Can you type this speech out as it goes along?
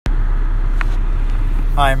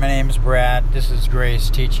Hi, my name is Brad. This is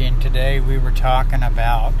Grace teaching. Today we were talking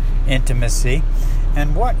about intimacy.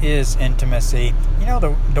 And what is intimacy? You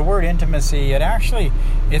know, the word intimacy,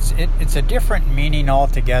 it's a different meaning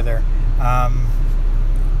altogether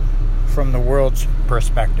from the world's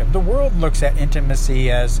perspective. The world looks at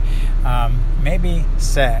intimacy as maybe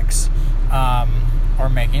sex or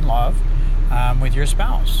making love with your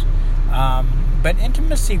spouse. But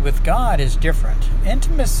intimacy with God is different.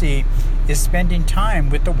 Intimacy is spending time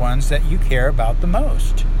with the ones that you care about the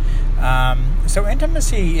most. So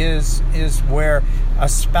intimacy is where a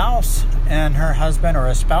spouse and her husband, or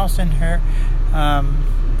a spouse and her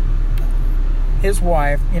his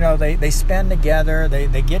wife, they spend together,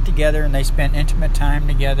 they get together and they spend intimate time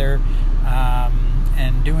together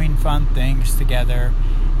and doing fun things together.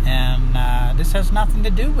 And this has nothing to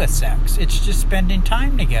do with sex. It's just spending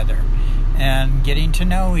time together and getting to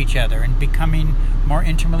know each other and becoming more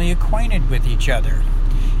intimately acquainted with each other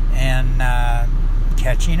and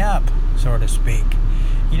catching up, so to speak.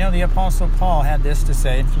 The Apostle Paul had this to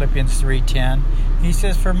say in Philippians 3:10. He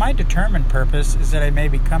says, "For my determined purpose is that I may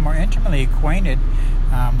become more intimately acquainted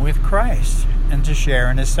with Christ and to share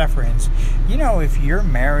in his sufferings." If you're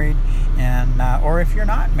married and or if you're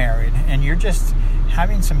not married and you're just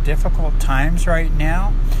having some difficult times right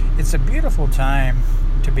now, it's a beautiful time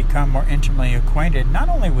to become more intimately acquainted, not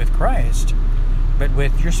only with Christ, but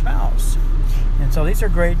with your spouse. And so these are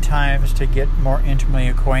great times to get more intimately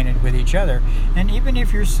acquainted with each other. And even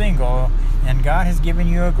if you're single, and God has given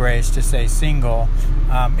you a grace to say single,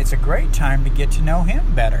 it's a great time to get to know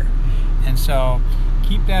him better. And so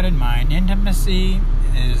keep that in mind. Intimacy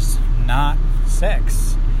is not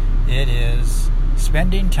sex. It is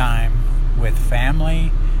spending time with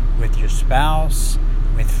family, with your spouse,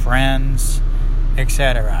 with friends,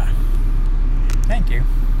 etc. Thank you.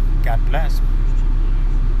 God bless.